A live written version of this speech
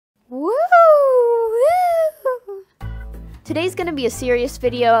Today's gonna be a serious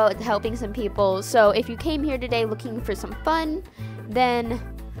video helping some people, so if you came here today looking for some fun, then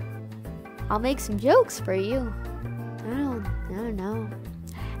I'll make some jokes for you. I don't know.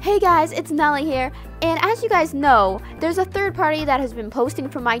 Hey guys, it's Nelly here, and as you guys know, there's a third party that has been posting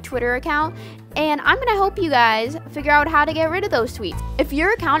from my Twitter account, and I'm gonna help you guys figure out how to get rid of those tweets. If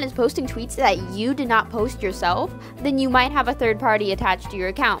your account is posting tweets that you did not post yourself, then you might have a third party attached to your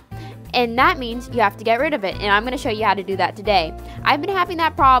account. And that means you have to get rid of it, and I'm going to show you how to do that today. I've been having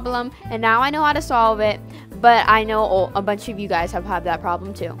that problem, and now I know how to solve it, but I know a bunch of you guys have had that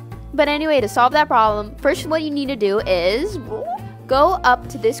problem too. But anyway, to solve that problem, first what you need to do is go up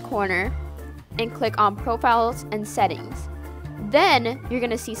to this corner and click on Profiles and Settings. Then you're going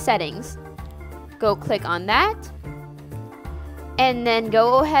to see Settings. Go click on that, and then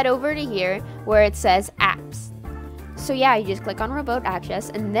go ahead over to here where it says Apps. So yeah, you just click on Revoke Access,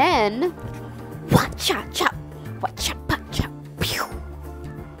 and then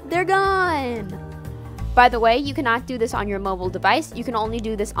they're gone. By the way, you cannot do this on your mobile device. You can only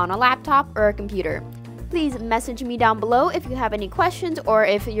do this on a laptop or a computer. Please message me down below if you have any questions or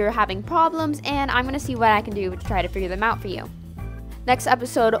if you're having problems, and I'm going to see what I can do to try to figure them out for you. Next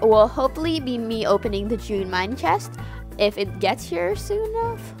episode will hopefully be me opening the June mine chest, if it gets here soon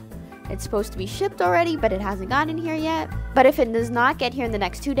enough. It's supposed to be shipped already, but it hasn't gotten here yet. But if it does not get here in the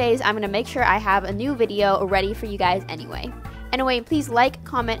next 2 days, I'm going to make sure I have a new video ready for you guys anyway. Anyway, please like,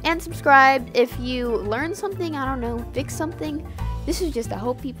 comment, and subscribe if you learned something, I don't know, fix something. This is just to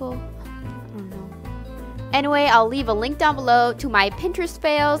help people. I don't know. Anyway, I'll leave a link down below to my Pinterest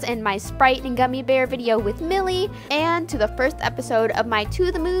fails and my Sprite and Gummy Bear video with Millie, and to the first episode of my To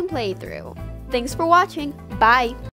the Moon playthrough. Thanks for watching. Bye!